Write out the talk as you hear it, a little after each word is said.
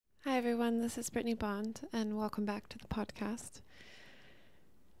everyone. This is Brittnee Bond, and welcome back to the podcast.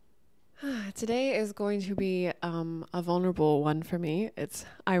 Today is going to be a vulnerable one for me. It's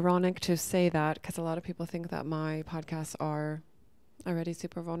ironic to say that because a lot of people think that my podcasts are already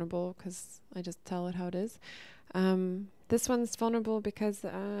super vulnerable because I just tell it how it is. This one's vulnerable because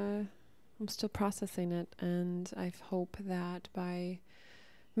I'm still processing it, and I hope that by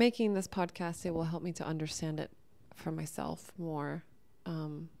making this podcast, it will help me to understand it for myself more.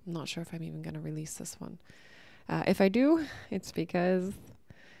 I'm not sure if I'm even going to release this one. If I do, it's because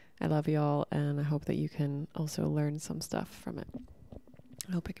I love y'all, and I hope that you can also learn some stuff from it.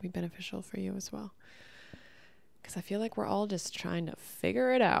 I hope it can be beneficial for you as well, because I feel like we're all just trying to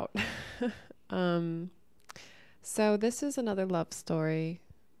figure it out. So this is another love story,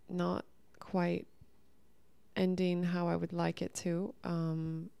 not quite ending how I would like it to,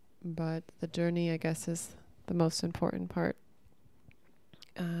 but the journey, I guess, is the most important part.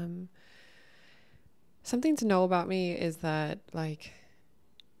 Something to know about me is that, like,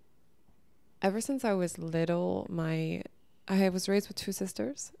 ever since I was little, I was raised with two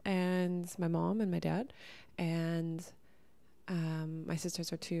sisters, and my mom and my dad, and my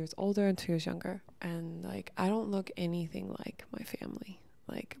sisters are 2 years older and 2 years younger, and like I don't look anything like my family.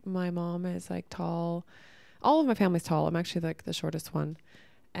 Like, my mom is like tall. All of my family's tall. I'm actually like the shortest one,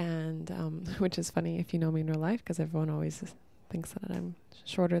 and which is funny if you know me in real life, because everyone always thinks that I'm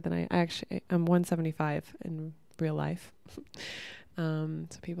shorter than I'm 175 in real life. So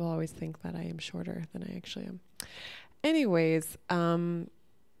people always think that I am shorter than I actually am. Anyways, I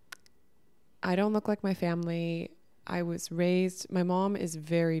don't look like my family. My mom is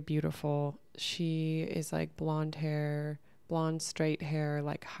very beautiful. She is like blonde straight hair,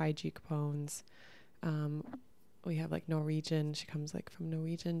 like high cheekbones. We have like Norwegian. She comes like from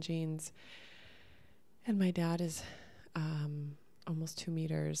Norwegian genes. And my dad is almost 2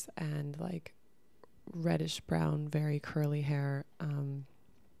 meters and like reddish brown, very curly hair.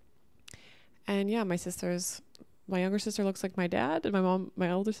 And yeah, my younger sister looks like my dad, and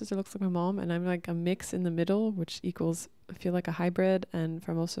my older sister looks like my mom, and I'm like a mix in the middle, which equals, I feel like, a hybrid. And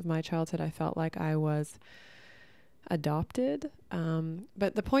for most of my childhood, I felt like I was adopted.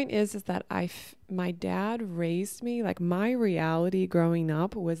 But the point is that my dad raised me, like, my reality growing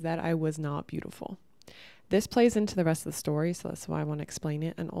up was that I was not beautiful. This plays into the rest of the story, so that's why I want to explain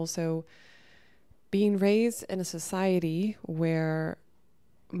it. And also, being raised in a society where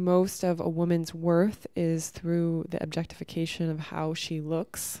most of a woman's worth is through the objectification of how she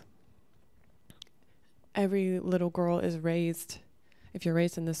looks. Every little girl is raised, if you're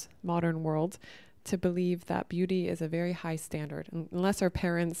raised in this modern world, to believe that beauty is a very high standard. Unless her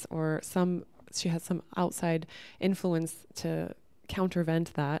parents or she has some outside influence to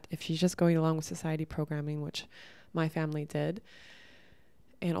countervent that, if she's just going along with society programming, which my family did,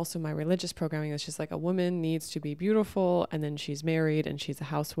 and also my religious programming, is just like a woman needs to be beautiful, and then she's married and she's a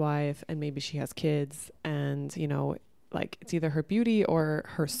housewife and maybe she has kids, and like it's either her beauty or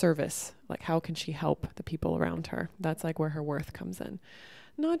her service. Like, how can she help the people around her? That's like where her worth comes in.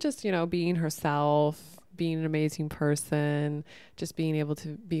 Not just, being herself, being an amazing person, just being able to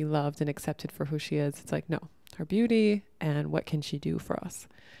be loved and accepted for who she is. It's like, no, her beauty and what can she do for us?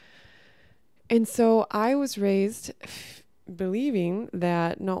 And so I was raised believing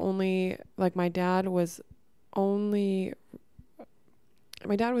that not only, like, my dad was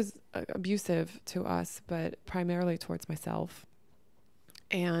abusive to us, but primarily towards myself.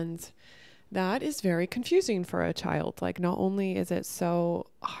 And that is very confusing for a child. Like, not only is it so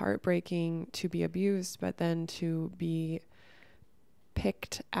heartbreaking to be abused, but then to be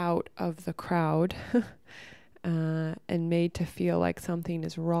picked out of the crowd and made to feel like something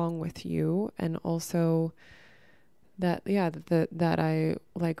is wrong with you. And also that I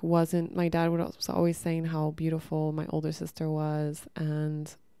like wasn't, my dad was always saying how beautiful my older sister was,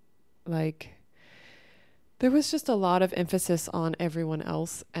 and like there was just a lot of emphasis on everyone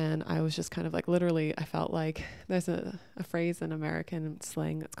else, and I was just kind of like, literally, I felt like there's a phrase in American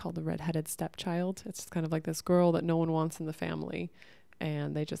slang that's called the redheaded stepchild. It's just kind of like this girl that no one wants in the family,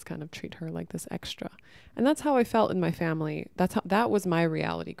 and they just kind of treat her like this extra. And that's how I felt in my family. That was my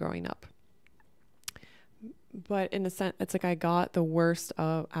reality growing up. But in a sense, it's like I got the worst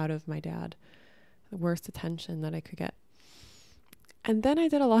out of my dad, the worst attention that I could get. And then I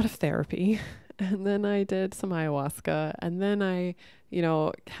did a lot of therapy, and then I did some ayahuasca, and then I,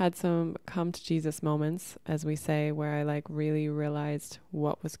 had some come to Jesus moments, as we say, where I like really realized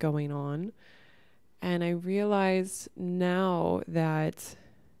what was going on. And I realized now that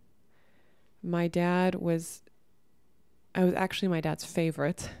my dad was I was actually my dad's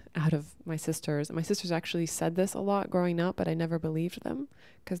favorite out of my sisters. And my sisters actually said this a lot growing up, but I never believed them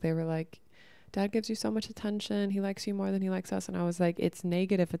because they were like, Dad gives you so much attention. He likes you more than he likes us. And I was like, it's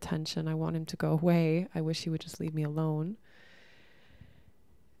negative attention. I want him to go away. I wish he would just leave me alone.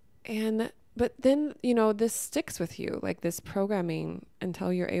 But then, this sticks with you, like this programming,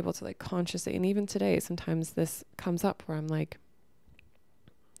 until you're able to like consciously, and even today, sometimes this comes up where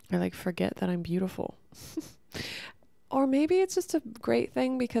I forget that I'm beautiful. Or maybe it's just a great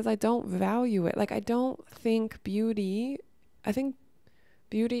thing because I don't value it. Like, I don't think I think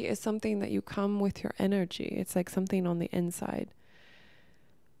beauty is something that you come with your energy. It's like something on the inside.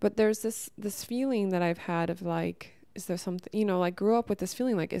 But there's this feeling that I've had of like, is there something, grew up with this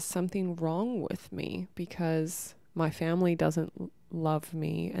feeling like, is something wrong with me because my family doesn't love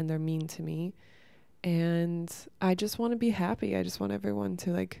me and they're mean to me. And I just want to be happy. I just want everyone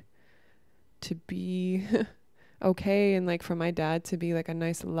to be okay. And like for my dad to be like a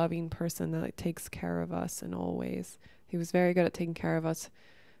nice, loving person that like takes care of us in all ways. He was very good at taking care of us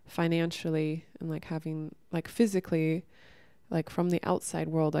financially and like having like physically, like from the outside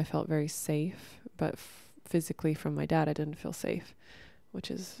world, I felt very safe, but physically from my dad, I didn't feel safe,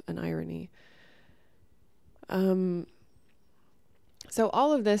 which is an irony. So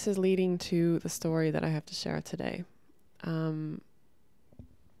all of this is leading to the story that I have to share today. I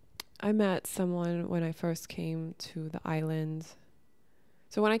met someone when I first came to the island.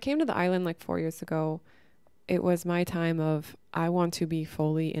 So when I came to the island like 4 years ago, it was my time of, I want to be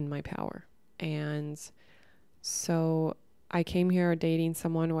fully in my power. And so I came here dating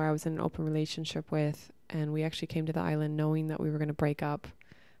someone where I was in an open relationship with, and we actually came to the island knowing that we were going to break up.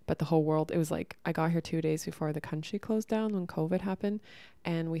 But the whole world, it was like, I got here 2 days before the country closed down when COVID happened.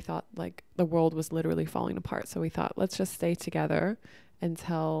 And we thought like the world was literally falling apart. So we thought, let's just stay together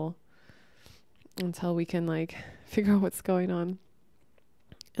until we can like figure out what's going on.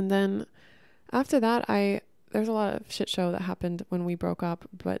 And then after that, there's a lot of shit show that happened when we broke up.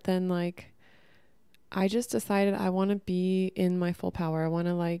 But then like, I just decided I want to be in my full power. I want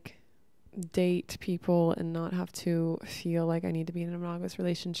to like date people and not have to feel like I need to be in a monogamous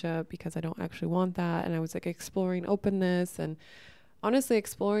relationship because I don't actually want that. And I was like exploring openness and honestly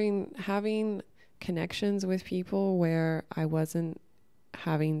exploring having connections with people where I wasn't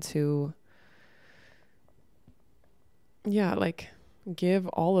having to give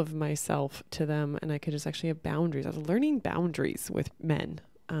all of myself to them, and I could just actually have boundaries. I was learning boundaries with men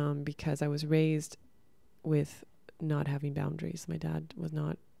because I was raised with not having boundaries. My dad was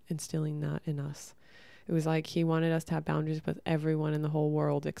not instilling that in us. It was like he wanted us to have boundaries with everyone in the whole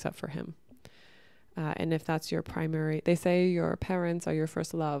world except for him. And if that's your primary, they say your parents are your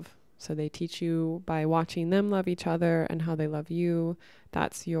first love. So they teach you by watching them love each other and how they love you.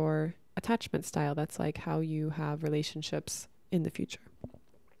 That's your attachment style. That's like how you have relationships in the future.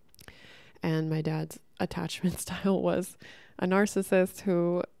 And my dad's attachment style was a narcissist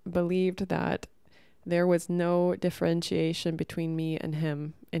who believed that there was no differentiation between me and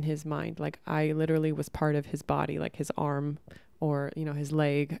him in his mind. Like I literally was part of his body, like his arm or, his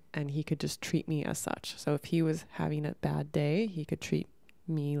leg, and he could just treat me as such. So if he was having a bad day, he could treat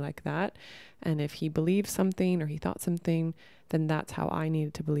me like that. And if he believed something or he thought something, then that's how I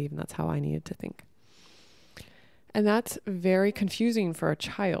needed to believe and that's how I needed to think. And that's very confusing for a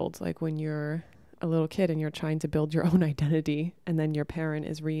child, like when you're a little kid and you're trying to build your own identity, and then your parent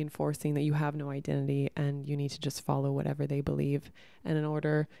is reinforcing that you have no identity and you need to just follow whatever they believe.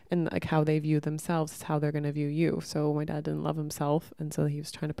 And like how they view themselves is how they're going to view you. So my dad didn't love himself, and so he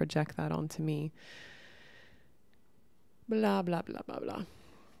was trying to project that onto me. Blah, blah, blah, blah, blah.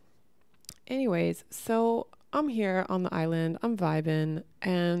 Anyways, so I'm here on the island, I'm vibing,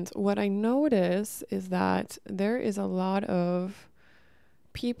 and what I notice is that there is a lot of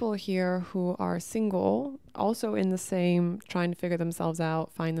people here who are single, also in the same, trying to figure themselves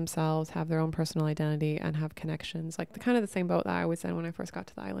out, find themselves, have their own personal identity, and have connections, like the same boat that I was in when I first got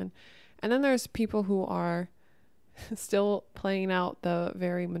to the island. And then there's people who are still playing out the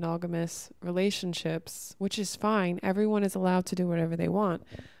very monogamous relationships, which is fine. Everyone is allowed to do whatever they want.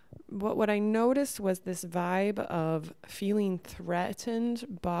 But what I noticed was this vibe of feeling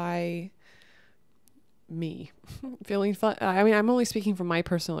threatened by me. I'm only speaking from my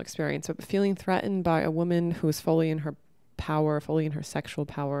personal experience, but feeling threatened by a woman who is fully in her power, fully in her sexual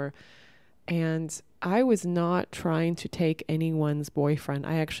power. And I was not trying to take anyone's boyfriend.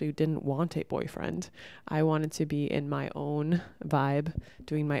 I actually didn't want a boyfriend. I wanted to be in my own vibe,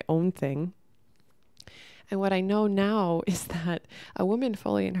 doing my own thing. And what I know now is that a woman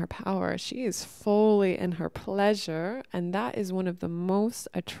fully in her power, she is fully in her pleasure. And that is one of the most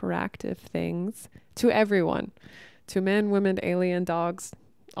attractive things to everyone, to men, women, alien, dogs,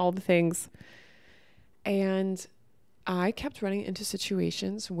 all the things. And I kept running into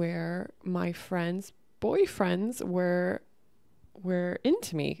situations where my friends' boyfriends were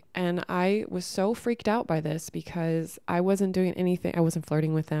into me, and I was so freaked out by this because I wasn't doing anything. I wasn't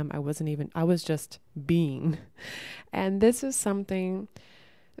flirting with them. I was just being. And this is something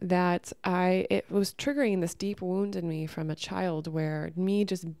that it was triggering this deep wound in me from a child, where me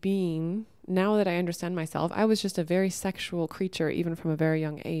just being, now that I understand myself, I was just a very sexual creature, even from a very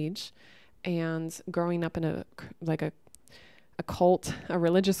young age. And growing up in a cult, a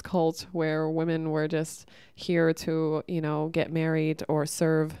religious cult, where women were just here to, get married or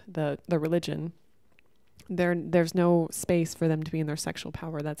serve the religion. There's no space for them to be in their sexual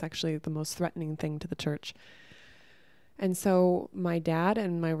power. That's actually the most threatening thing to the church. And so my dad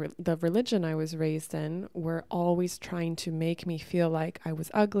and the religion I was raised in were always trying to make me feel like I was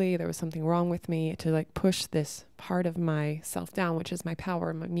ugly, there was something wrong with me, to like push this part of myself down, which is my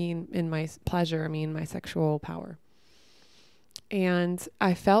power, my pleasure, my sexual power. And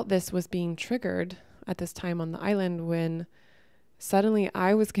I felt this was being triggered at this time on the island, when suddenly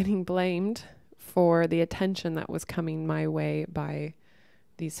I was getting blamed for the attention that was coming my way by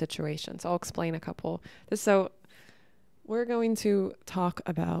these situations. I'll explain a couple. So we're going to talk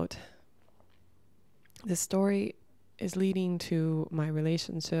about, this story is leading to my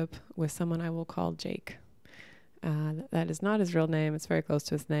relationship with someone I will call Jake. That is not his real name. It's very close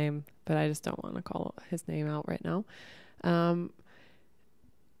to his name, but I just don't want to call his name out right now.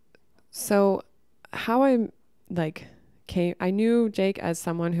 So how I knew Jake as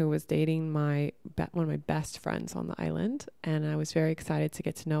someone who was dating one of my best friends on the island. And I was very excited to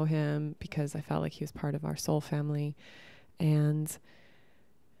get to know him because I felt like he was part of our soul family. And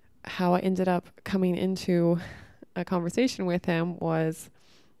how I ended up coming into a conversation with him was,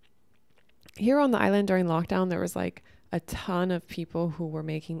 here on the island during lockdown, there was like a ton of people who were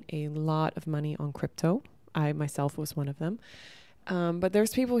making a lot of money on crypto. I myself was one of them. But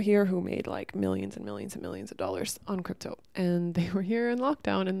there's people here who made like millions and millions and millions of dollars on crypto, and they were here in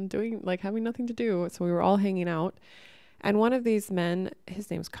lockdown and having nothing to do. So we were all hanging out. And one of these men,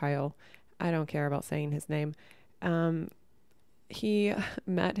 his name's Kyle. I don't care about saying his name. He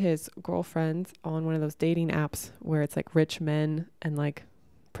met his girlfriend on one of those dating apps where it's like rich men and like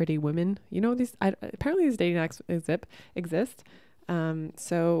pretty women. Apparently these dating apps exist.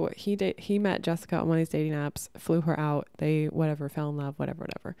 So he met Jessica on one of these dating apps, flew her out. They fell in love,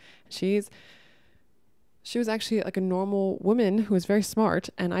 whatever. She was actually like a normal woman who was very smart,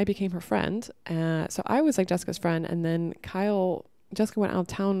 and I became her friend. So I was like Jessica's friend, and then Jessica went out of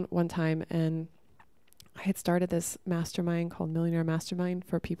town one time, and I had started this mastermind called Millionaire Mastermind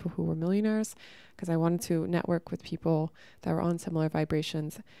for people who were millionaires, because I wanted to network with people that were on similar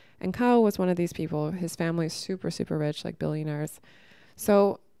vibrations. And Kyle was one of these people. His family is super, super rich, like billionaires.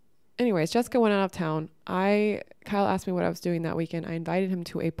 So anyways, Jessica went out of town. Kyle asked me what I was doing that weekend. I invited him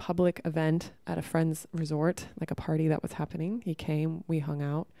to a public event at a friend's resort, like a party that was happening. He came, we hung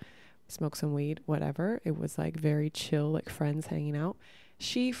out, smoked some weed, whatever. It was like very chill, like friends hanging out.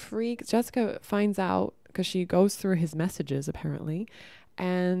 Jessica finds out because she goes through his messages apparently.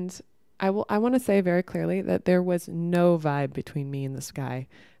 And I want to say very clearly that there was no vibe between me and this guy.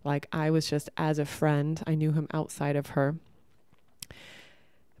 Like, I was just, as a friend, I knew him outside of her.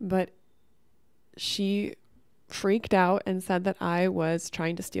 But she freaked out and said that I was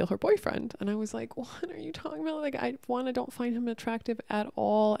trying to steal her boyfriend. And I was like, what are you talking about? Like, I don't find him attractive at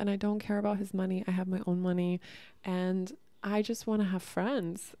all. And I don't care about his money. I have my own money. And I just want to have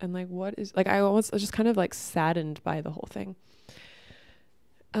friends. And like, I was just kind of like saddened by the whole thing.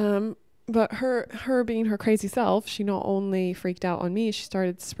 But her being her crazy self, she not only freaked out on me, she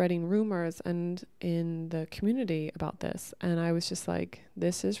started spreading rumors and in the community about this. And I was just like,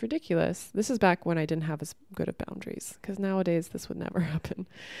 this is ridiculous. This is back when I didn't have as good of boundaries, because nowadays this would never happen.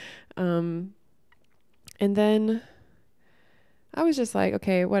 And then I was just like,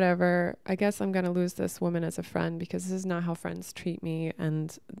 okay, whatever. I guess I'm going to lose this woman as a friend, because this is not how friends treat me.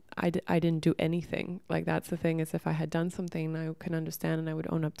 And I didn't do anything. Like, that's the thing, is if I had done something, I can understand and I would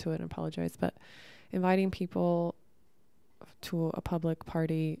own up to it and apologize. But inviting people to a public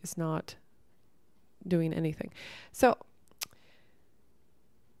party is not doing anything. So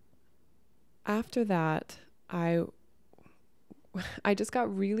after that, I just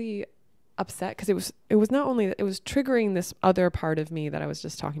got really upset, because it was not only that it was triggering this other part of me that I was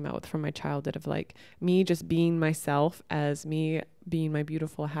just talking about from my childhood, of like me just being myself, as me being my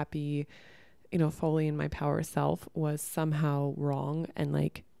beautiful, happy, fully in my power self, was somehow wrong and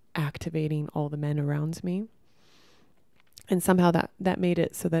like activating all the men around me. And somehow that made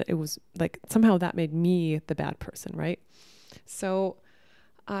it so that it was like, somehow that made me the bad person, right? So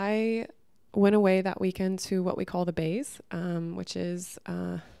I went away that weekend to what we call the Bays, which is,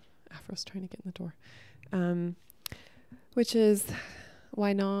 Afro's trying to get in the door, which is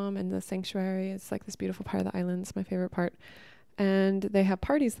Wainom and the sanctuary. It's like this beautiful part of the island. It's my favorite part. And they have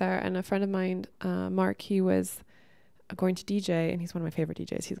parties there. And a friend of mine, Mark, he was going to DJ, and he's one of my favorite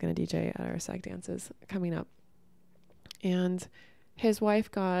DJs. He's going to DJ at our SAG dances coming up. And his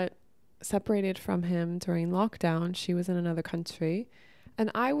wife got separated from him during lockdown. She was in another country. And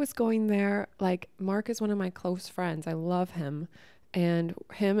I was going there, like, Mark is one of my close friends. I love him. And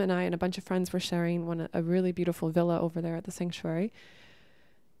him and I and a bunch of friends were sharing a really beautiful villa over there at the sanctuary.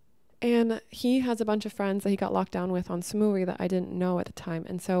 And he has a bunch of friends that he got locked down with on Samui that I didn't know at the time.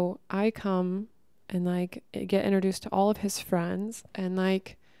 And so I come and like get introduced to all of his friends, and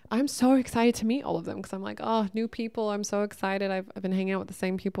like I'm so excited to meet all of them because I'm like, oh, new people. I'm so excited. I've been hanging out with the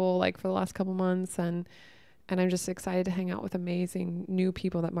same people like for the last couple months, and I'm just excited to hang out with amazing new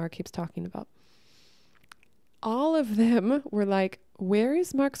people that Mark keeps talking about. All of them were like, where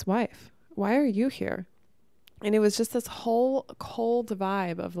is Mark's wife? Why are you here? And it was just this whole cold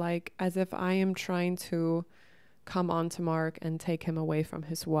vibe of like, as if I am trying to come on to Mark and take him away from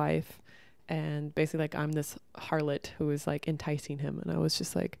his wife. And basically like, I'm this harlot who is like enticing him. And I was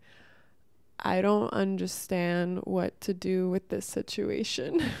just like, I don't understand what to do with this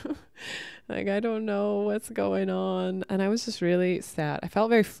situation. Like, I don't know what's going on. And I was just really sad. I felt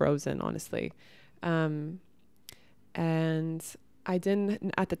very frozen, honestly. And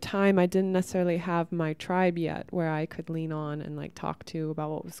at the time, I didn't necessarily have my tribe yet where I could lean on and like talk to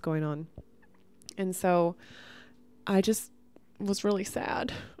about what was going on. And so I just was really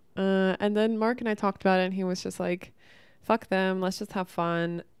sad. And then Mark and I talked about it, and he was just like, fuck them. Let's just have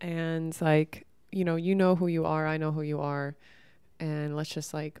fun. And like, you know who you are. I know who you are. And let's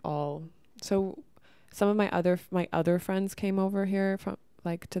just like so some of my other friends came over here from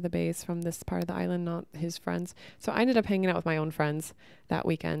like to the base from this part of the island, not his friends. So I ended up hanging out with my own friends that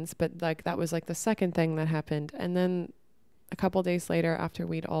weekend, but like that was like the second thing that happened. And then a couple days later, after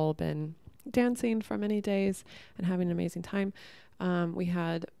we'd all been dancing for many days and having an amazing time, we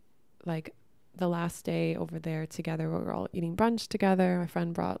had like the last day over there together where we were all eating brunch together. My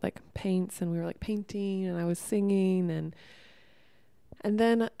friend brought like paints, and we were like painting, and I was singing, and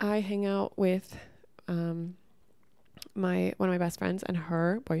then I hang out with one of my best friends and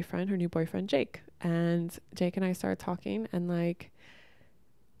her new boyfriend, Jake. And Jake and I started talking, and like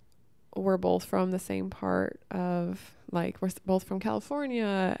we're both from the same part of like, we're both from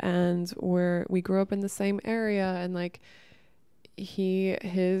California, and we grew up in the same area, and like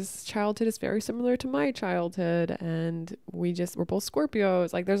his childhood is very similar to my childhood, and we're both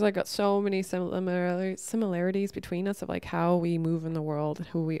Scorpios. Like there's like so many similarities between us of like how we move in the world and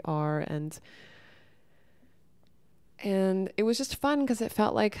who we are, and it was just fun because it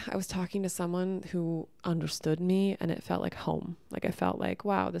felt like I was talking to someone who understood me, and it felt like home. Like I felt like,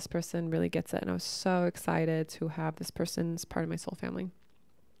 wow, this person really gets it. And I was so excited to have this person as part of my soul family.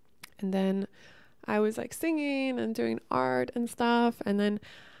 And then I was like singing and doing art and stuff. And then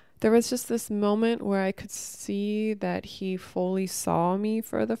there was just this moment where I could see that he fully saw me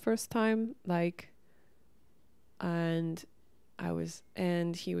for the first time.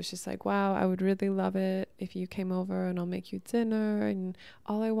 And he was just like, wow, I would really love it if you came over, and I'll make you dinner, and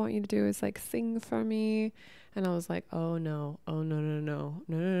all I want you to do is like sing for me. And I was like, oh no.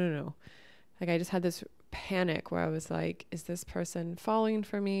 Like I just had this panic where I was like, is this person falling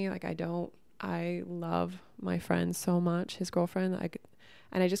for me? Like I love my friend so much, his girlfriend.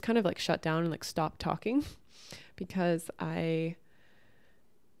 And I just kind of like shut down and like stopped talking because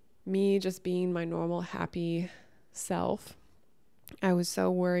me just being my normal happy self, I was so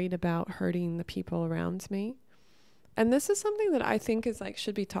worried about hurting the people around me. And this is something that I think is like,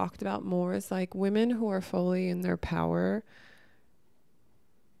 should be talked about more, is like women who are fully in their power.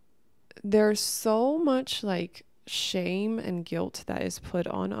 There's so much like shame and guilt that is put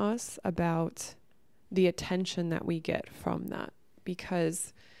on us about the attention that we get from that,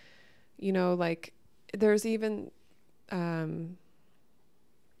 because like there's even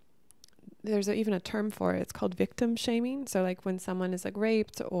a term for it. It's called victim shaming. So like when someone is like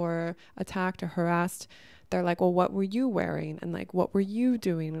raped or attacked or harassed, they're like, well, what were you wearing, and like what were you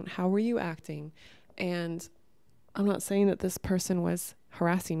doing, and how were you acting? And I'm not saying that this person was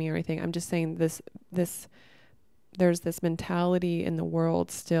harassing me or anything. I'm just saying there's this mentality in the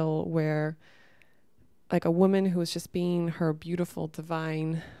world still where like a woman who is just being her beautiful,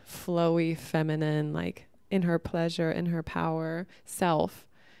 divine, flowy, feminine, like in her pleasure, in her power self,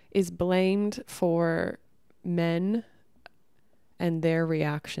 is blamed for men and their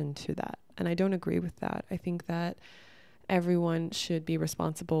reaction to that. And I don't agree with that. I think that everyone should be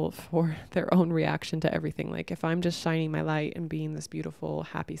responsible for their own reaction to everything. Like if I'm just shining my light and being this beautiful,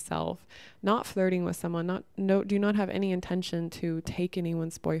 happy self, not flirting with someone, do not have any intention to take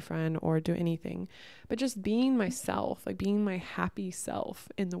anyone's boyfriend or do anything, but just being myself, like being my happy self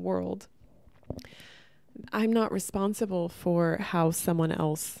in the world. I'm not responsible for how someone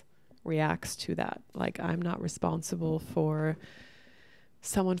else reacts to that. Like I'm not responsible for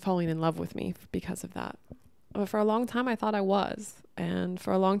someone falling in love with me because of that. But for a long time, I thought I was. And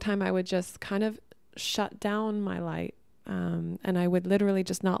for a long time, I would just kind of shut down my light. And I would literally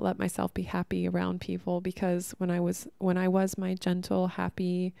just not let myself be happy around people, because when I was my gentle,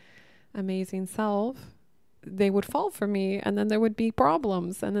 happy, amazing self, they would fall for me, and then there would be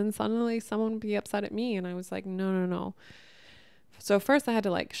problems. And then suddenly someone would be upset at me. And I was like, no. So first I had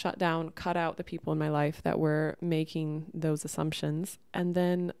to like shut down, cut out the people in my life that were making those assumptions, and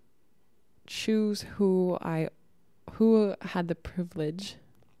then choose who had the privilege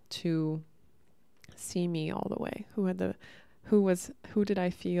to see me all the way, who did I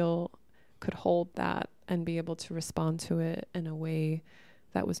feel could hold that and be able to respond to it in a way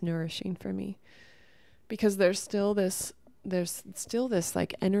that was nourishing for me. Because there's still this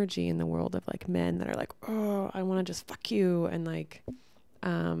like energy in the world of like men that are like, oh, I want to just fuck you, and like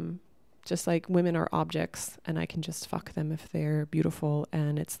just like women are objects and I can just fuck them if they're beautiful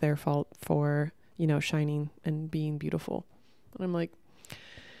and it's their fault for, shining and being beautiful. And I'm like,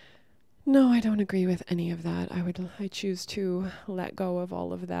 no, I don't agree with any of that. I choose to let go of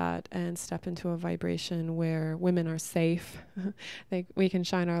all of that and step into a vibration where women are safe. We can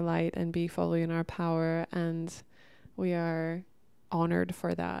shine our light and be fully in our power, and we are honored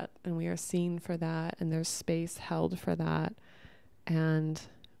for that, and we are seen for that, and there's space held for that, and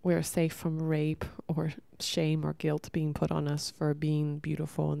we're safe from rape or shame or guilt being put on us for being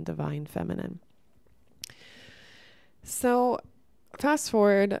beautiful and divine feminine. So fast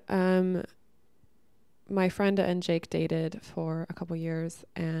forward, my friend and Jake dated for a couple years,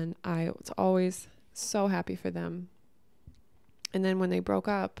 and I was always so happy for them. And then when they broke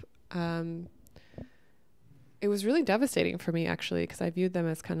up, it was really devastating for me, actually, because I viewed them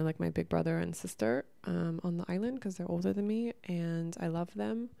as kind of like my big brother and sister on the island, because they're older than me, and I love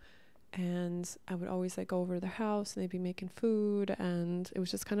them. And I would always like go over to their house, and they'd be making food, and it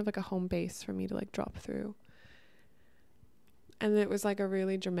was just kind of like a home base for me to like drop through. And it was like a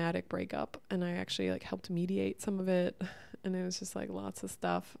really dramatic breakup, and I actually like helped mediate some of it, and it was just like lots of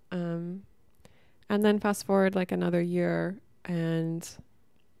stuff. And then fast forward like another year, and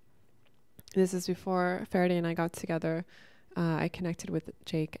this is before Faraday and I got together. I connected with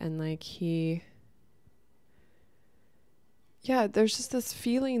Jake, and like there's just this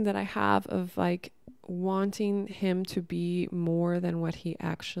feeling that I have of like wanting him to be more than what he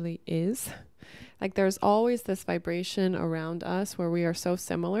actually is. Like there's always this vibration around us where we are so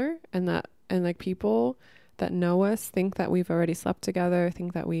similar, and like people that know us think that we've already slept together,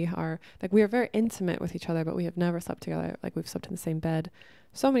 think that we are very intimate with each other, but we have never slept together. Like we've slept in the same bed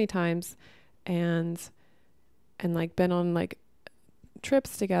so many times, and like been on like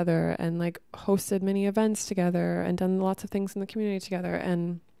trips together, and like hosted many events together, and done lots of things in the community together,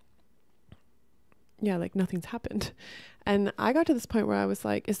 and like nothing's happened. And I got to this point where I was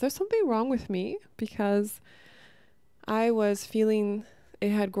like, is there something wrong with me? Because I was feeling it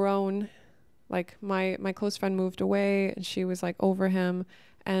had grown. Like my close friend moved away, and she was like over him,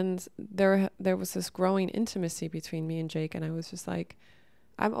 and there was this growing intimacy between me and Jake, and I was just like,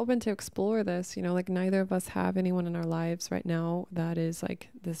 I'm open to explore this, like neither of us have anyone in our lives right now that is like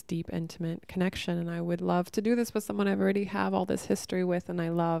this deep, intimate connection, and I would love to do this with someone I already have all this history with and I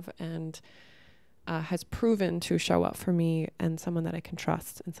love, and has proven to show up for me, and someone that I can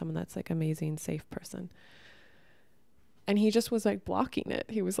trust, and someone that's like amazing, safe person. And he just was like blocking it.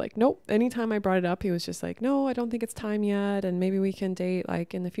 He was like, nope. Anytime I brought it up, he was just like, no, I don't think it's time yet, and maybe we can date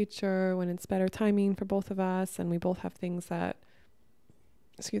like in the future when it's better timing for both of us, and we both have things that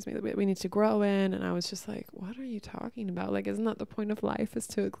we need to grow in. And I was just like, what are you talking about? Like, isn't that the point of life, is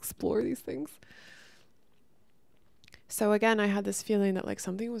to explore these things? So again, I had this feeling that like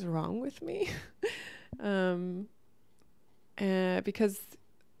something was wrong with me. Because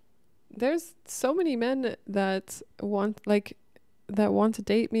there's so many men that want to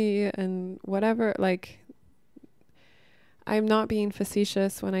date me and whatever. Like, I'm not being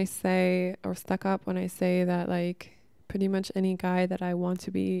facetious when I say, or stuck up when I say that like pretty much any guy that I want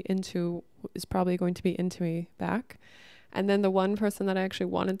to be into is probably going to be into me back. And then the one person that I actually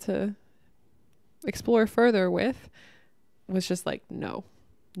wanted to explore further with was just like, no.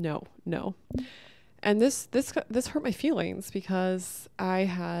 And this hurt my feelings because I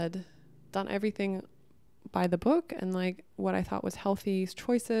had done everything by the book and like what I thought was healthy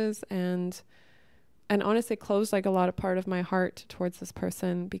choices, and honestly closed like a lot of part of my heart towards this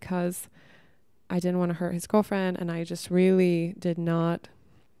person because I didn't want to hurt his girlfriend, and I just really did not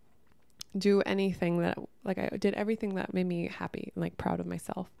do anything that, like, I did everything that made me happy and like proud of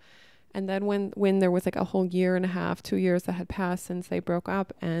myself. And then when there was like a whole year and a half, 2 years that had passed since they broke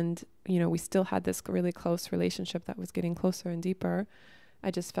up, and you know we still had this really close relationship that was getting closer and deeper,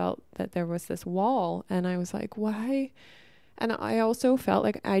 I just felt that there was this wall, and I was like, why? And I also felt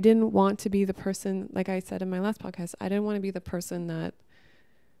like I didn't want to be the person, like I said in my last podcast, I didn't want to be the person that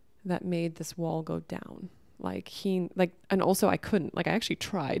made this wall go down. And also I couldn't, like, I actually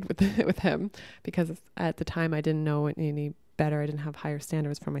tried with him because at the time I didn't know any better. I didn't have higher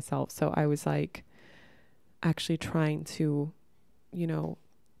standards for myself. So I was like actually trying to, you know,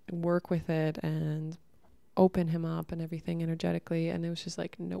 work with it and open him up and everything energetically. And it was just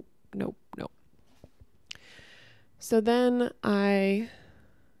like, nope. So then I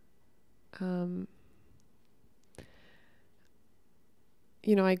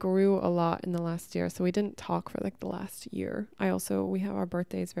grew a lot in the last year. So we didn't talk for like the last year. We have our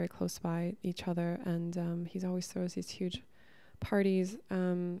birthdays very close by each other, and he's always throws these huge parties.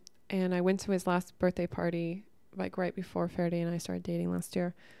 And I went to his last birthday party like right before Faraday and I started dating last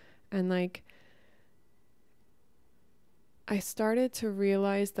year. And like I started to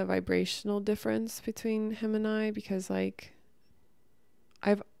realize the vibrational difference between him and I, because like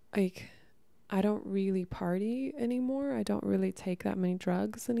I don't really party anymore. I don't really take that many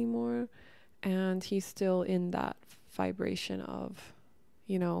drugs anymore. And he's still in that vibration of,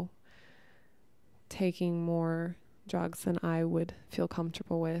 you know, taking more drugs than I would feel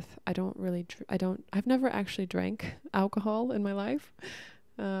comfortable with. I've never actually drank alcohol in my life.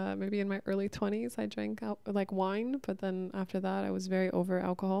 Maybe in my early 20s, I drank like wine, but then after that, I was very over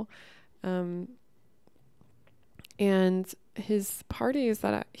alcohol. And his parties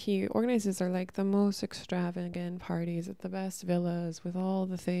that he organizes are like the most extravagant parties at the best villas with all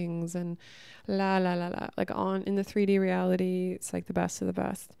the things and like in the 3D reality. It's like the best of the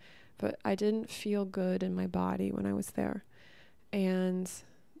best, but I didn't feel good in my body when I was there. And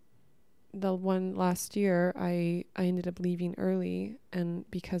the one last year I ended up leaving early, and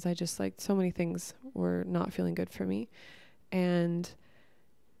because I just like so many things were not feeling good for me, and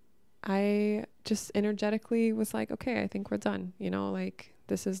I just energetically was like, okay, I think we're done. You know, like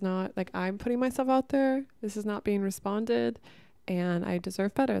this is not like I'm putting myself out there. This is not being responded, and I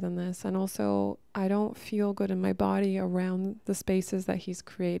deserve better than this. And also I don't feel good in my body around the spaces that he's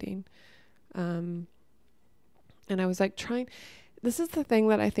creating. And I was like this is the thing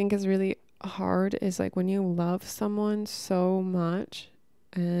that I think is really hard, is like when you love someone so much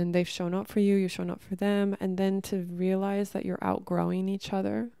and they've shown up for you, you've shown up for them, and then to realize that you're outgrowing each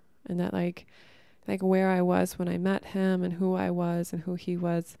other, and that like where I was when I met him and who I was and who he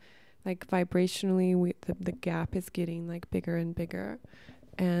was, like vibrationally the gap is getting like bigger and bigger.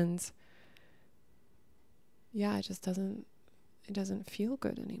 And yeah, it doesn't feel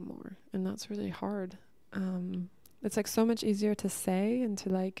good anymore, and that's really hard. It's like so much easier to say and to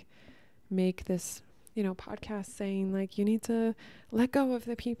like make this, you know, podcast saying like you need to let go of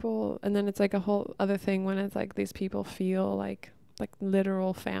the people, and then it's like a whole other thing when it's like these people feel like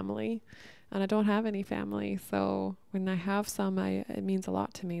literal family, and I don't have any family. So when I have some, it means a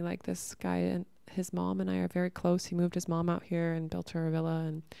lot to me. Like this guy and his mom and I are very close. He moved his mom out here and built her a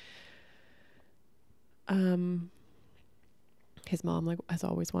villa, and his mom like has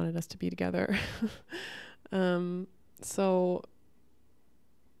always wanted us to be together. So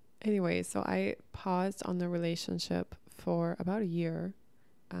anyway, so I paused on the relationship for about a year,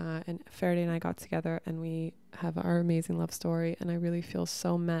 and Faraday and I got together, and we have our amazing love story, and I really feel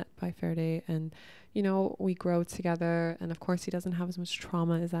so met by Faraday, and you know, we grow together, and of course he doesn't have as much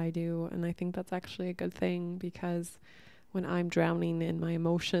trauma as I do, and I think that's actually a good thing, because when I'm drowning in my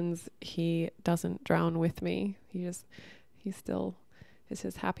emotions, he doesn't drown with me. He still is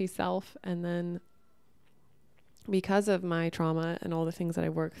his happy self. And then because of my trauma and all the things that I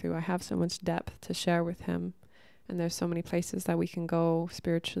work through, I have so much depth to share with him. And there's so many places that we can go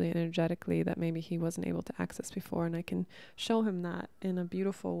spiritually and energetically that maybe he wasn't able to access before. And I can show him that in a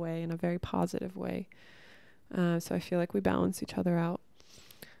beautiful way, in a very positive way. So I feel like we balance each other out.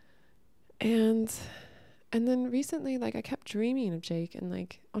 And then recently, like, I kept dreaming of Jake, and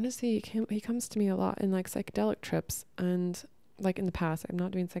like, honestly, he comes to me a lot in like psychedelic trips. And like in the past, I'm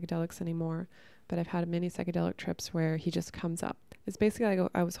not doing psychedelics anymore, but I've had many psychedelic trips where he just comes up. It's basically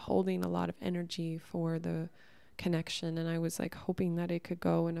like I was holding a lot of energy for the connection, and I was like hoping that it could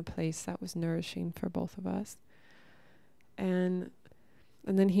go in a place that was nourishing for both of us. And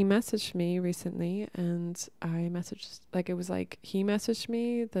then he messaged me recently, and I messaged, like, it was like he messaged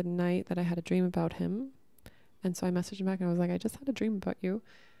me the night that I had a dream about him. And so I messaged him back and I was like, I just had a dream about you,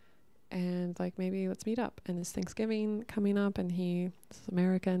 and like, maybe let's meet up. And it's Thanksgiving coming up, and he's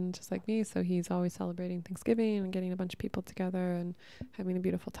American just like me, so he's always celebrating Thanksgiving and getting a bunch of people together and having a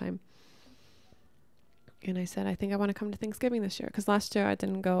beautiful time. And I said, I think I want to come to Thanksgiving this year, because last year I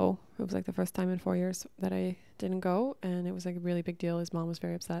didn't go. It was like the first time in 4 years that I didn't go, and it was like a really big deal. His mom was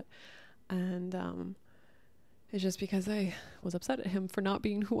very upset, and it's just because I was upset at him for not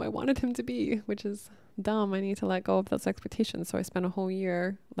being who I wanted him to be, which is dumb. I need to let go of those expectations. So I spent a whole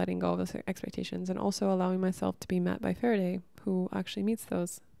year letting go of those expectations, and also allowing myself to be met by Faraday, who actually meets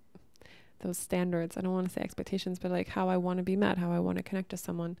those standards. I don't want to say expectations, but like how I want to be met, how I want to connect to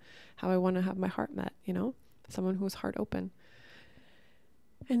someone, how I want to have my heart met, you know, someone who's heart open.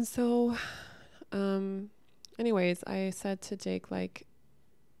 And so, anyways, I said to Jake, like,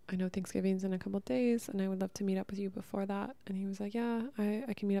 I know Thanksgiving's in a couple of days, and I would love to meet up with you before that. And he was like, yeah,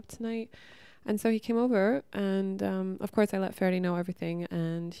 I can meet up tonight. And so he came over, and of course I let Faraday know everything,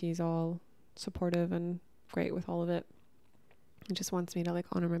 and he's all supportive and great with all of it. He just wants me to like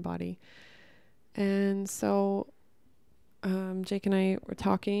honor my body. And so Jake and I were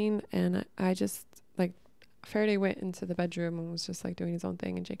talking, and I just like, Faraday went into the bedroom and was just like doing his own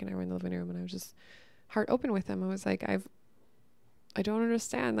thing, and Jake and I were in the living room, and I was just heart open with him. I was like, I don't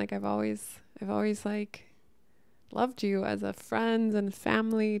understand. Like, I've always like loved you as a friend and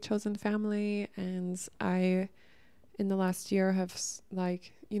family, chosen family. And I, in the last year, have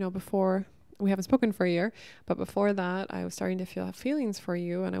like, you know, before, we haven't spoken for a year, but before that, I was starting to have feelings for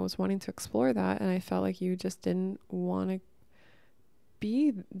you, and I was wanting to explore that. And I felt like you just didn't want to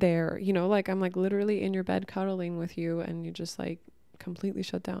be there, you know, like I'm like literally in your bed cuddling with you, and you just like completely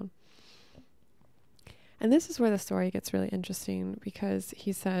shut down. And this is where the story gets really interesting, because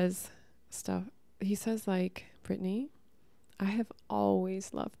he says like, Brittnee, I have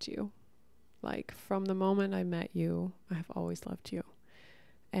always loved you. Like, from the moment I met you, I have always loved you.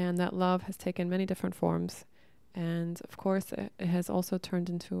 And that love has taken many different forms. And of course, it has also turned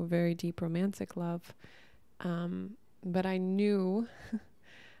into a very deep romantic love. But I knew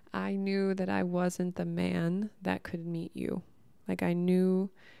that I wasn't the man that could meet you. Like, I knew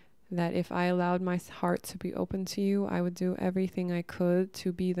that if I allowed my heart to be open to you, I would do everything I could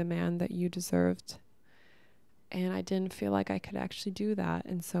to be the man that you deserved. And I didn't feel like I could actually do that.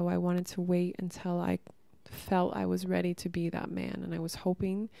 And so I wanted to wait until I felt I was ready to be that man. And I was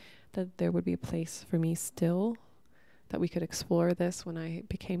hoping that there would be a place for me still, that we could explore this when I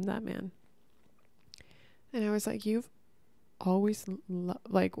became that man. And I was like, you've always,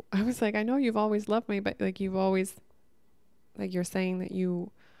 I was like, I know you've always loved me, but like, you've always, like, you're saying that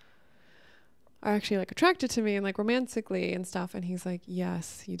you are actually like attracted to me and like romantically and stuff. And he's like,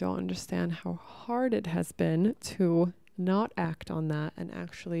 yes, you don't understand how hard it has been to not act on that and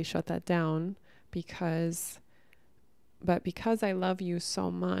actually shut that down, because I love you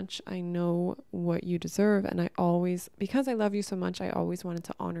so much, I know what you deserve. And because I love you so much, I always wanted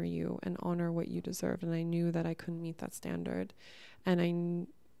to honor you and honor what you deserved. And I knew that I couldn't meet that standard. And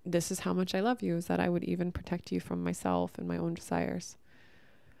this is how much I love you, is that I would even protect you from myself and my own desires.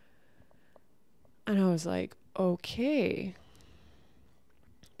 And I was like, okay,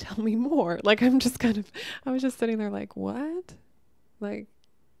 tell me more. Like, I was just sitting there like, what? Like,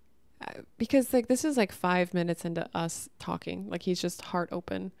 because like, this is like 5 minutes into us talking. Like, he's just heart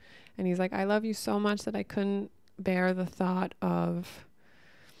open. And he's like, I love you so much that I couldn't bear the thought of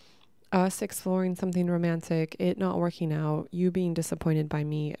us exploring something romantic, it not working out, you being disappointed by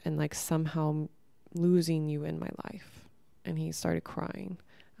me, and like somehow losing you in my life. And he started crying.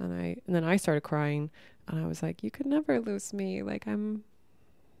 And then I started crying, and I was like, you could never lose me. Like, I'm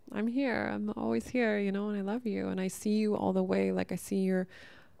here. I'm always here, you know, and I love you. And I see you all the way. Like, I see your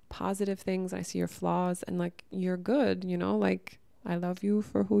positive things. I see your flaws, and like, you're good, you know, like, I love you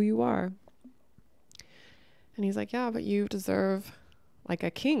for who you are. And he's like, yeah, but you deserve like a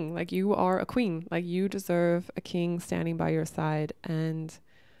king. Like, you are a queen. Like, you deserve a king standing by your side. And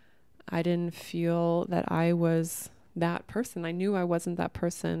I didn't feel that I was that person. I knew I wasn't that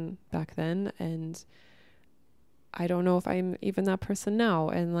person back then, and I don't know if I'm even that person now.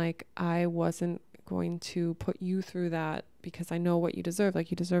 And like, I wasn't going to put you through that, because I know what you deserve.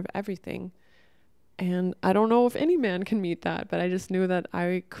 Like, you deserve everything. And I don't know if any man can meet that, but I just knew that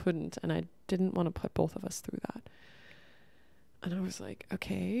I couldn't, and I didn't want to put both of us through that. And I was like,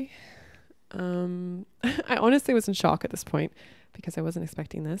 okay. I honestly was in shock at this point, because I wasn't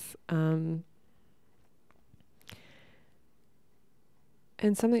expecting this.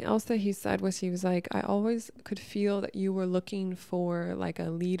 And something else that he said was, he was like, I always could feel that you were looking for like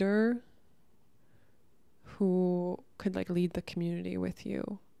a leader who could like lead the community with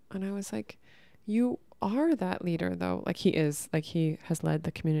you. And I was like, you are that leader though. Like he is, like he has led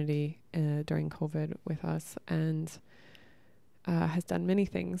the community during COVID with us, and has done many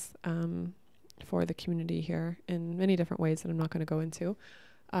things for the community here in many different ways that I'm not going to go into.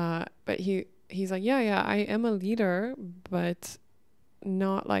 But he's like, yeah, I am a leader, but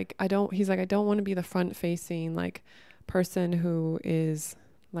not like, he's like, I don't want to be the front facing like person who is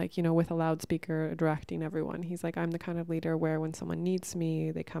like, you know, with a loudspeaker directing everyone. He's like, I'm the kind of leader where when someone needs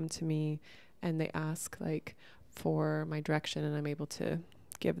me, they come to me and they ask like for my direction, and I'm able to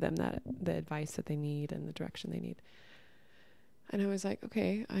give them the advice that they need and the direction they need. And I was like,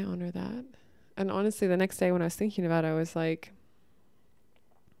 okay, I honor that. And honestly, the next day when I was thinking about it, I was like,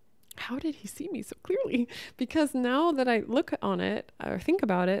 how did he see me so clearly? Because now that I look on it or think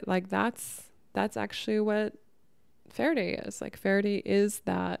about it, like that's actually what Faraday is. Like Faraday is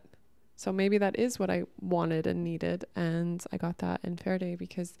that. So maybe that is what I wanted and needed. And I got that in Faraday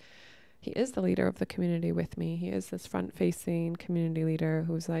because he is the leader of the community with me. He is this front facing community leader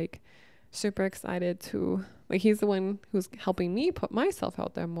who's like super excited to, like, he's the one who's helping me put myself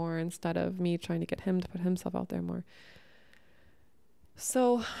out there more instead of me trying to get him to put himself out there more.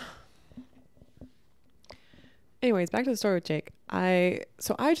 So anyways, back to the story with Jake. I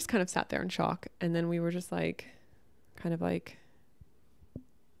just kind of sat there in shock, and then we were just like, kind of like,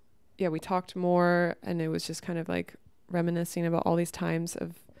 yeah, we talked more, and it was just kind of like reminiscing about all these times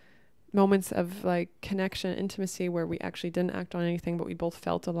of moments of like connection, intimacy, where we actually didn't act on anything, but we both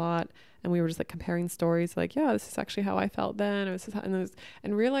felt a lot, and we were just like comparing stories, like, yeah, this is actually how I felt then,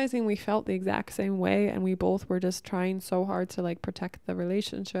 and realizing we felt the exact same way, and we both were just trying so hard to like protect the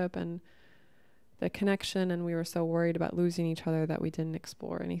relationship and the connection, and we were so worried about losing each other that we didn't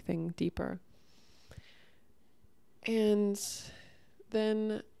explore anything deeper. And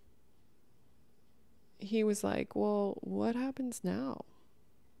then he was like, well, what happens now?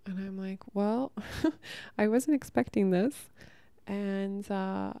 And I'm like, well, I wasn't expecting this, and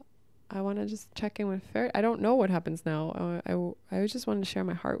I want to just check in with Fer. I don't know what happens now. I just wanted to share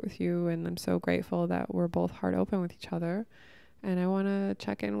my heart with you, and I'm so grateful that we're both heart open with each other. And I want to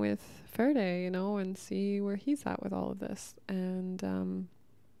check in with Faraday, you know, and see where he's at with all of this. And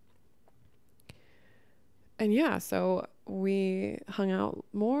yeah, so we hung out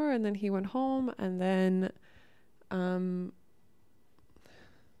more, and then he went home, and then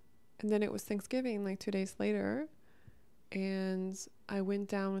it was Thanksgiving, like 2 days later. And I went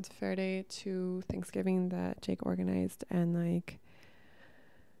down with Faraday to Thanksgiving that Jake organized, and like,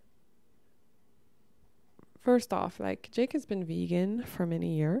 first off, like, Jake has been vegan for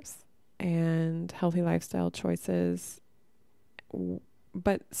many years and healthy lifestyle choices,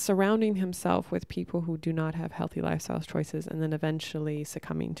 but surrounding himself with people who do not have healthy lifestyle choices, and then eventually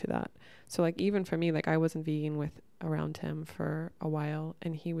succumbing to that. So like, even for me, like, I wasn't vegan around him for a while,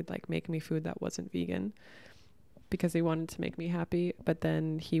 and he would like make me food that wasn't vegan because he wanted to make me happy, but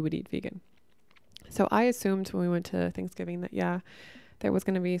then he would eat vegan. So I assumed when we went to Thanksgiving that, yeah, there was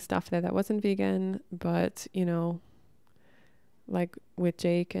going to be stuff there that wasn't vegan, but, you know, like with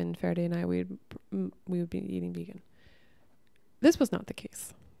Jake and Faraday and I, we would be eating vegan. This was not the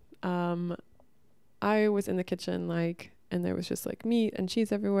case. I was in the kitchen, like, and there was just like meat and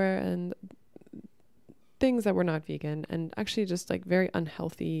cheese everywhere and things that were not vegan, and actually just like very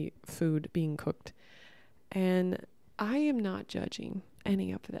unhealthy food being cooked. And I am not judging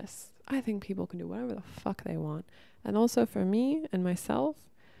any of this. I think people can do whatever the fuck they want. And also for me and myself,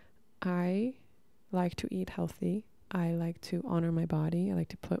 I like to eat healthy. I like to honor my body. I like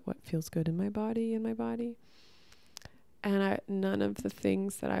to put what feels good in my body. And none of the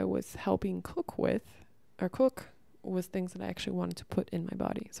things that I was helping cook was things that I actually wanted to put in my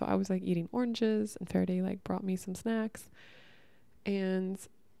body. So I was like eating oranges, and Faraday like brought me some snacks. And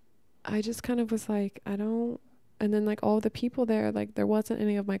I just kind of was like, and then like all the people there, like there wasn't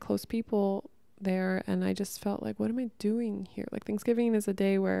any of my close people there, and I just felt like, what am I doing here? Like, Thanksgiving is a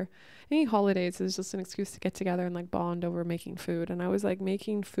day where any holidays is just an excuse to get together and like bond over making food. And I was like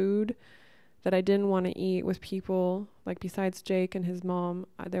making food that I didn't want to eat with people, like besides Jake and his mom,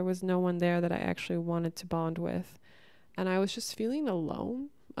 there was no one there that I actually wanted to bond with. And I was just feeling alone.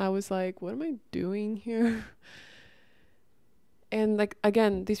 I was like, what am I doing here? And like,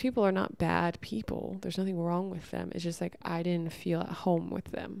 again, these people are not bad people. There's nothing wrong with them. It's just like, I didn't feel at home with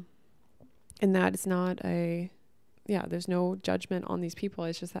them. And that is not there's no judgment on these people.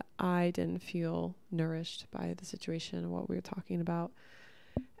 It's just that I didn't feel nourished by the situation and what we were talking about.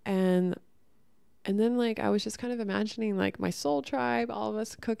 And And then like I was just kind of imagining like my soul tribe, all of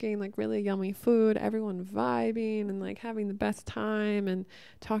us cooking like really yummy food, everyone vibing and like having the best time and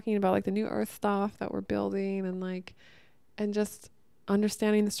talking about like the new earth stuff that we're building and like and just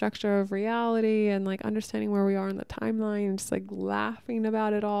understanding the structure of reality and like understanding where we are in the timeline and just like laughing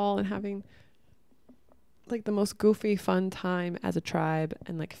about it all and having like the most goofy fun time as a tribe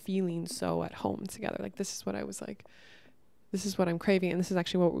and like feeling so at home together. Like this is what I was like, this is what I'm craving, and this is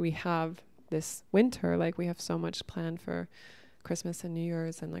actually what we have this winter. Like we have so much planned for Christmas and New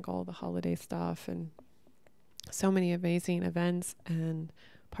Year's and like all the holiday stuff and so many amazing events and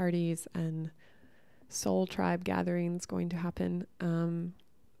parties and soul tribe gatherings going to happen.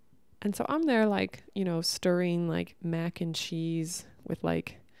 And so I'm there like, you know, stirring like mac and cheese with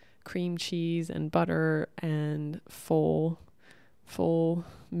like cream cheese and butter and full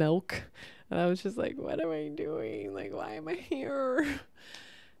milk. And I was just like, what am I doing? Like, why am I here?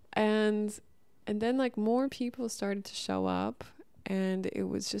 And then like more people started to show up, and it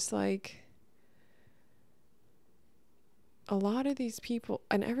was just like a lot of these people,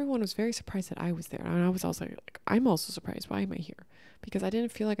 and everyone was very surprised that I was there. And I was also like, I'm also surprised. Why am I here? Because I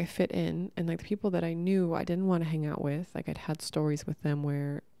didn't feel like I fit in, and like the people that I knew I didn't want to hang out with, like I'd had stories with them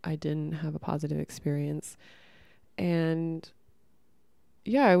where I didn't have a positive experience. And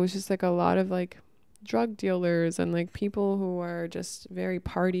yeah, it was just like a lot of like drug dealers and like people who are just very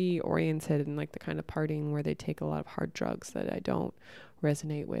party oriented and like the kind of partying where they take a lot of hard drugs that I don't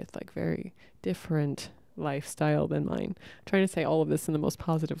resonate with, like very different lifestyle than mine. I'm trying to say all of this in the most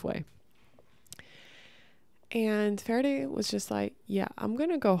positive way. And Faraday was just like, yeah, I'm going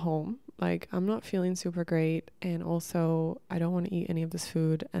to go home. Like, I'm not feeling super great. And also, I don't want to eat any of this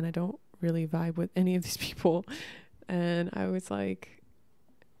food. And I don't really vibe with any of these people. And I was like,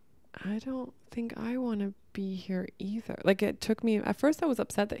 I don't think I want to be here either. Like, it took me, at first I was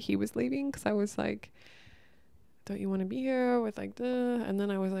upset that he was leaving because I was like, don't you want to be here with like the, and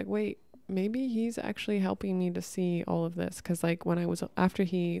then I was like, wait, maybe he's actually helping me to see all of this. Because like when I was, after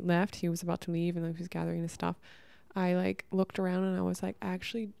he left, he was about to leave and then he was gathering his stuff. I like looked around and I was like,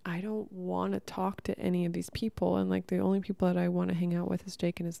 actually, I don't want to talk to any of these people. And like the only people that I want to hang out with is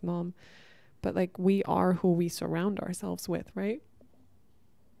Jake and his mom. But like we are who we surround ourselves with, right?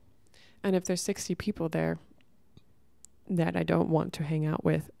 And if there's 60 people there that I don't want to hang out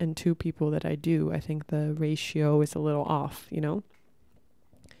with and 2 people that I do, I think the ratio is a little off, you know?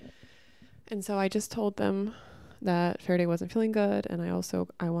 And so I just told them that Faraday wasn't feeling good, and I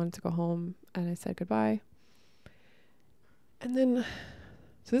wanted to go home, and I said goodbye. And then,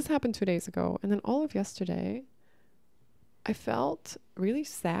 so this happened 2 days ago, and then all of yesterday, I felt really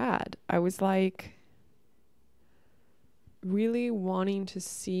sad. I was like really wanting to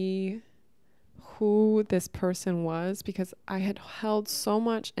see who this person was, because I had held so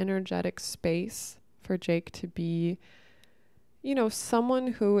much energetic space for Jake to be, you know, someone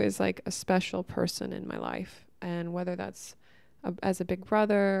who is like a special person in my life. And whether that's as a big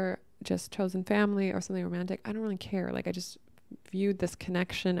brother, just chosen family, or something romantic, I don't really care. Like I just viewed this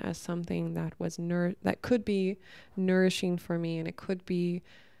connection as something that was that could be nourishing for me, and it could be,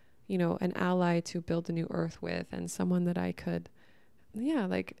 you know, an ally to build a new earth with, and someone that I could, yeah,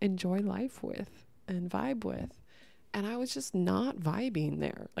 like enjoy life with and vibe with. And I was just not vibing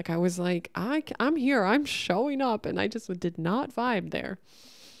there. Like I was like, I'm here, I'm showing up, and I just did not vibe there.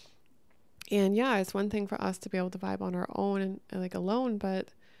 And yeah, it's one thing for us to be able to vibe on our own and like alone,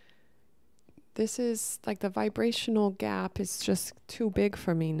 but this is like the vibrational gap is just too big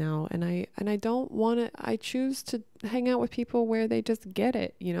for me now. And I don't want to, I choose to hang out with people where they just get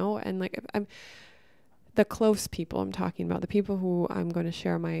it, you know? And like if I'm the close people I'm talking about, the people who I'm going to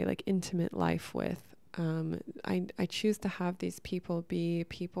share my like intimate life with. I choose to have these people be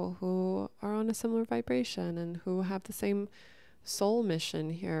people who are on a similar vibration and who have the same soul mission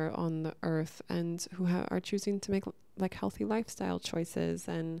here on the earth, and who are choosing to make like healthy lifestyle choices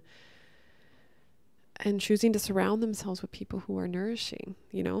and choosing to surround themselves with people who are nourishing,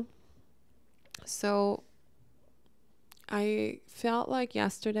 you know? So I felt like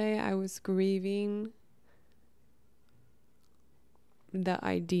yesterday I was grieving the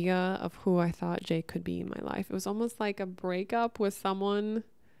idea of who I thought Jake could be in my life. It was almost like a breakup with someone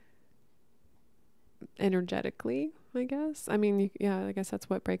energetically, I guess. I mean, yeah, I guess that's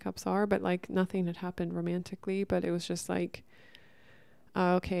what breakups are, but like nothing had happened romantically, but it was just like,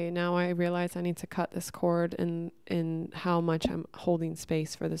 okay, now I realize I need to cut this cord in how much I'm holding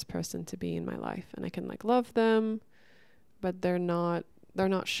space for this person to be in my life. And I can like love them, but they're not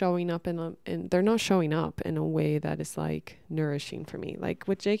showing up they're not showing up in a way that is like nourishing for me. Like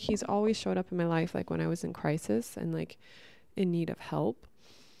with Jake, he's always showed up in my life like when I was in crisis and like in need of help.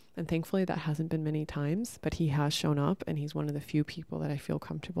 And thankfully that hasn't been many times, but he has shown up, and he's one of the few people that I feel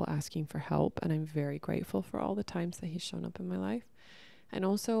comfortable asking for help. And I'm very grateful for all the times that he's shown up in my life. And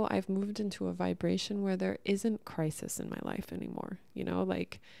also I've moved into a vibration where there isn't crisis in my life anymore. You know,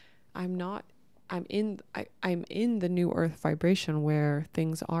 like I'm in the new earth vibration where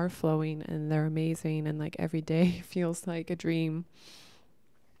things are flowing and they're amazing, and like every day feels like a dream.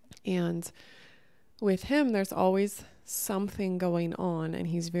 And with him, there's always something going on, and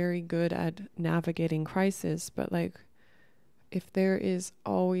he's very good at navigating crisis. But like, if there is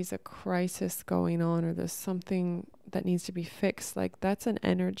always a crisis going on, or there's something that needs to be fixed, like that's an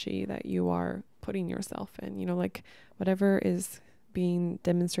energy that you are putting yourself in, you know, like whatever is being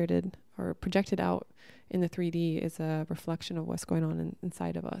demonstrated or projected out in the 3D is a reflection of what's going on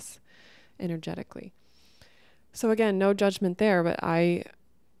inside of us energetically. So again, no judgment there, but I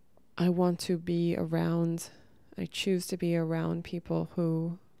want to be around, I choose to be around people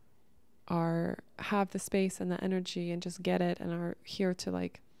who have the space and the energy and just get it, and are here to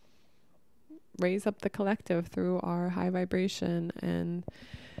like raise up the collective through our high vibration. And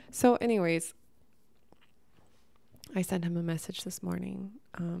so anyways, I sent him a message this morning.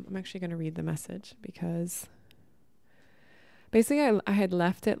 I'm actually going to read the message because basically I had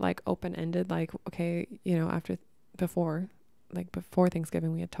left it like open-ended, like, okay, you know, before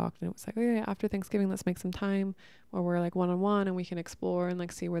Thanksgiving we had talked, and it was like, okay, after Thanksgiving, let's make some time where we're like one-on-one and we can explore and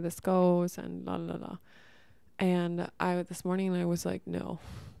like see where this goes and la la la. And this morning I was like, no,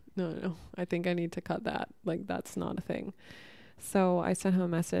 I think I need to cut that. Like, that's not a thing. So I sent him a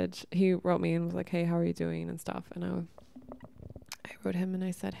message. He wrote me and was like, hey, how are you doing and stuff. And I wrote him and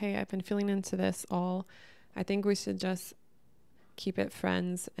I said, hey, I've been feeling into this all. I think we should just keep it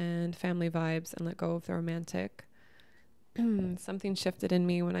friends and family vibes and let go of the romantic. Something shifted in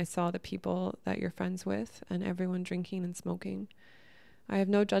me when I saw the people that you're friends with and everyone drinking and smoking. I have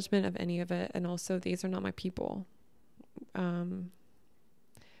no judgment of any of it. And also, these are not my people.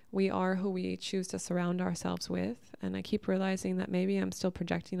 We are who we choose to surround ourselves with. And I keep realizing that maybe I'm still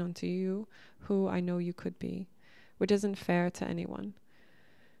projecting onto you who I know you could be, which isn't fair to anyone.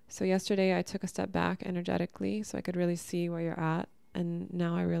 So yesterday I took a step back energetically so I could really see where you're at. And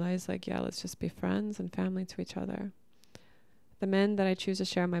now I realize, like, yeah, let's just be friends and family to each other. The men that I choose to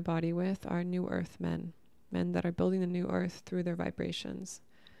share my body with are new earth men that are building the new earth through their vibrations,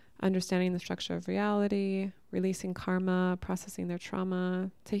 understanding the structure of reality, releasing karma, processing their trauma,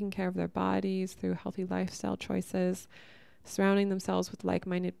 taking care of their bodies through healthy lifestyle choices, surrounding themselves with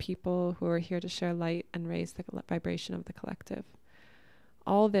like-minded people who are here to share light and raise the vibration of the collective.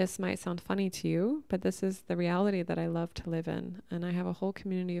 All this might sound funny to you, but this is the reality that I love to live in, and I have a whole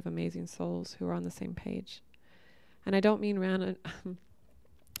community of amazing souls who are on the same page. And I don't mean random,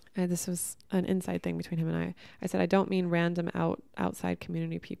 this was an inside thing between him and I. I said, I don't mean random outside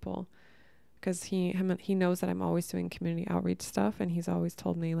community people, because he knows that I'm always doing community outreach stuff. And he's always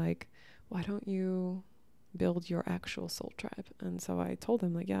told me, like, why don't you build your actual soul tribe? And so I told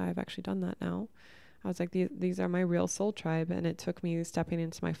him, like, yeah, I've actually done that now. I was like, these are my real soul tribe. And it took me stepping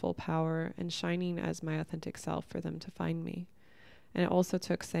into my full power and shining as my authentic self for them to find me. And it also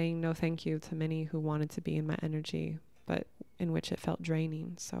took saying no thank you to many who wanted to be in my energy, but in which it felt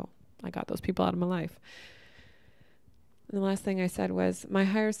draining. So I got those people out of my life. And the last thing I said was, my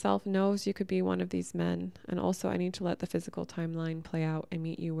higher self knows you could be one of these men. And also I need to let the physical timeline play out and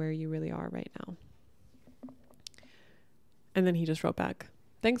meet you where you really are right now. And then he just wrote back,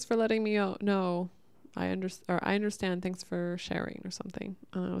 thanks for letting me know. I understand. Thanks for sharing or something.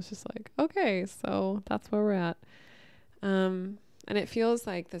 And I was just like, okay, so that's where we're at. And it feels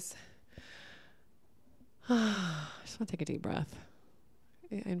like this. I just want to take a deep breath.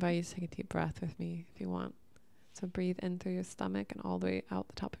 I invite you to take a deep breath with me if you want. So breathe in through your stomach and all the way out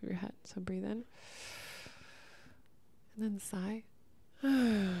the top of your head. So breathe in. And then sigh.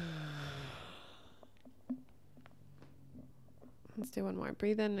 Let's do one more.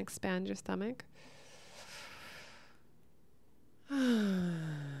 Breathe in and expand your stomach.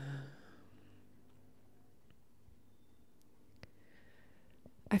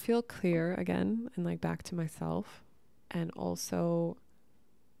 I feel clear again and like back to myself, and also,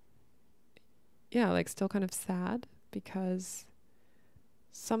 yeah, like still kind of sad, because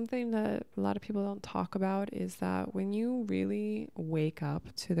something that a lot of people don't talk about is that when you really wake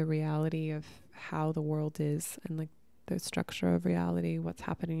up to the reality of how the world is and like the structure of reality, what's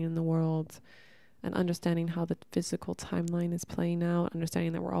happening in the world, and understanding how the physical timeline is playing out,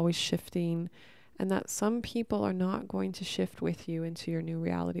 understanding that we're always shifting, and that some people are not going to shift with you into your new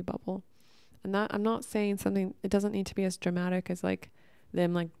reality bubble. And that, I'm not saying something, it doesn't need to be as dramatic as like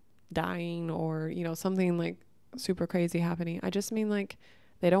them like dying or, you know, something like super crazy happening. I just mean like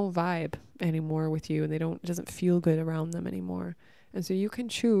they don't vibe anymore with you, and it doesn't feel good around them anymore. And so you can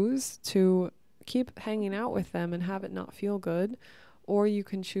choose to keep hanging out with them and have it not feel good, or you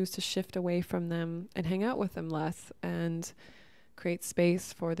can choose to shift away from them and hang out with them less and create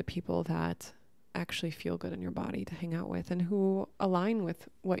space for the people that actually feel good in your body to hang out with and who align with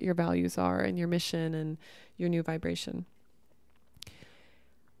what your values are and your mission and your new vibration.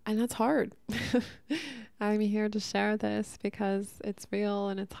 And that's hard. I'm here to share this because it's real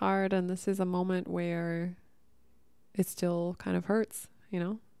and it's hard, and this is a moment where it still kind of hurts,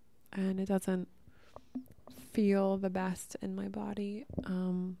 and it doesn't feel the best in my body.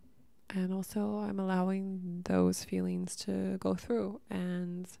 And also I'm allowing those feelings to go through,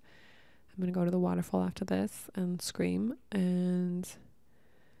 and I'm going to go to the waterfall after this and scream. And,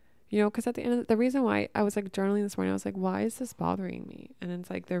 because at the end of the reason why I was like journaling this morning, I was like, why is this bothering me? And it's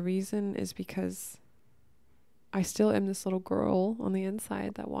like, the reason is because I still am this little girl on the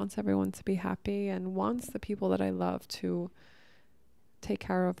inside that wants everyone to be happy and wants the people that I love to take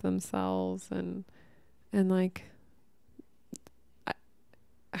care of themselves and like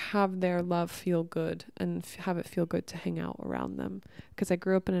have their love feel good and have it feel good to hang out around them. Because I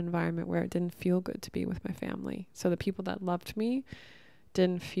grew up in an environment where it didn't feel good to be with my family. So the people that loved me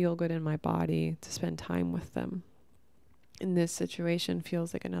didn't feel good in my body to spend time with them. And this situation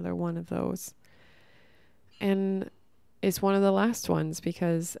feels like another one of those. And it's one of the last ones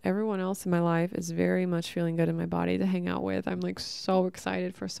because everyone else in my life is very much feeling good in my body to hang out with. I'm like so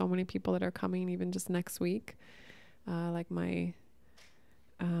excited for so many people that are coming even just next week. Like my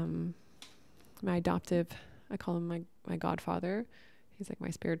adoptive, I call him my godfather. He's like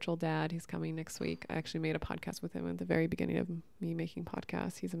my spiritual dad. He's coming next week. I actually made a podcast with him at the very beginning of me making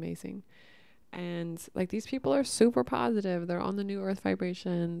podcasts. He's amazing. And like, these people are super positive. They're on the new earth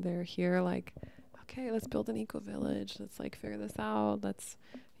vibration. They're here like, okay, let's build an eco village. Let's like figure this out. Let's,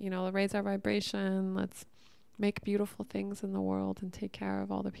 raise our vibration. Let's make beautiful things in the world and take care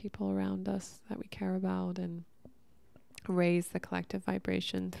of all the people around us that we care about and raise the collective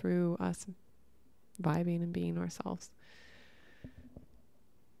vibration through us vibing and being ourselves.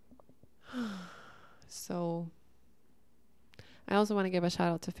 So I also want to give a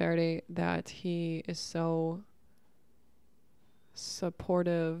shout out to Faraday that he is so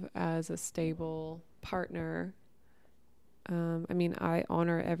supportive as a stable partner. I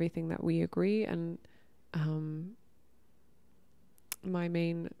honor everything that we agree, and my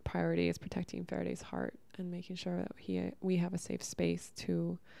main priority is protecting Faraday's heart and making sure that we have a safe space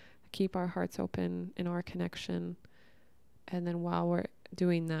to keep our hearts open in our connection. And then while we're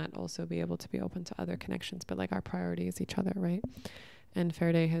doing that, also be able to be open to other connections. But like, our priority is each other, right? And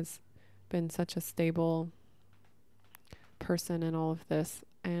Faraday has been such a stable person in all of this.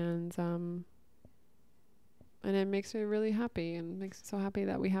 And it makes me really happy, and makes me so happy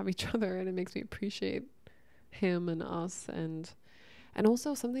that we have each other, and it makes me appreciate him and us. And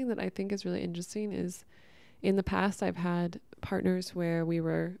also something that I think is really interesting is, in the past, I've had partners where we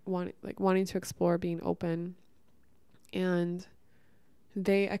were wanting to explore being open, and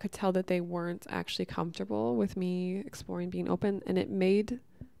I could tell that they weren't actually comfortable with me exploring being open, and it made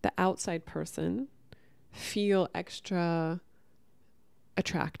the outside person feel extra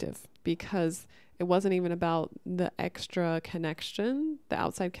attractive because it wasn't even about the extra connection, the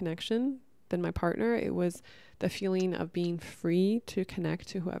outside connection than my partner. It was the feeling of being free to connect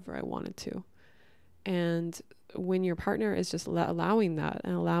to whoever I wanted to. And when your partner is just allowing that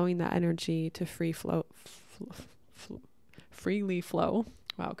and allowing that energy to freely flow.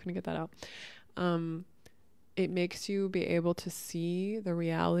 Wow, couldn't get that out. It makes you be able to see the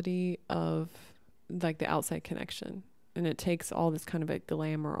reality of like the outside connection. And it takes all this kind of a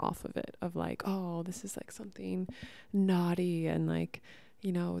glamour off of it, of like, oh, this is like something naughty and like,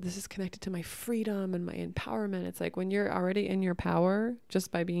 this is connected to my freedom and my empowerment. It's like when you're already in your power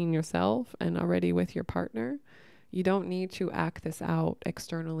just by being yourself and already with your partner, you don't need to act this out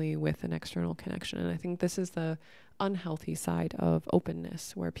externally with an external connection. And I think this is the unhealthy side of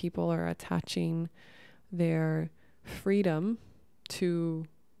openness, where people are attaching their freedom to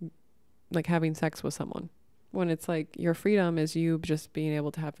like having sex with someone, when it's like your freedom is you just being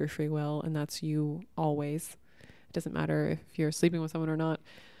able to have your free will, and that's you always. It doesn't matter if you're sleeping with someone or not.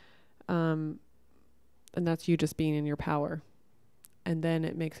 And that's you just being in your power. And then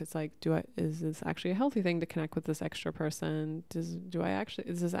it makes it like, is this actually a healthy thing to connect with this extra person? Is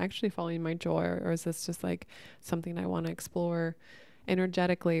this actually following my joy, or is this just like something I want to explore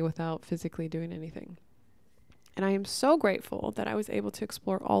energetically without physically doing anything? And I am so grateful that I was able to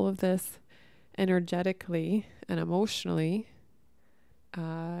explore all of this energetically and emotionally,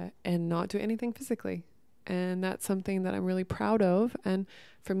 and not do anything physically. And that's something that I'm really proud of. And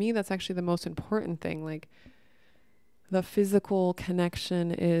for me, that's actually the most important thing. Like, the physical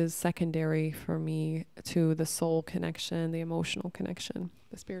connection is secondary for me to the soul connection, the emotional connection,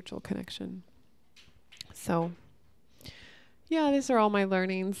 the spiritual connection. So, yeah, these are all my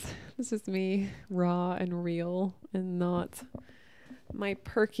learnings. This is me, raw and real, and not my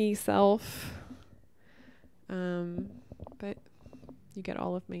perky self. But you get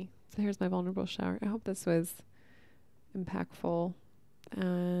all of me. So here's my vulnerable shower. I hope this was impactful.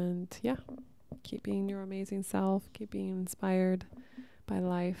 And yeah, keep being your amazing self. Keep being inspired by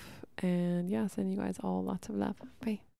life. And yeah, sending you guys all lots of love. Bye.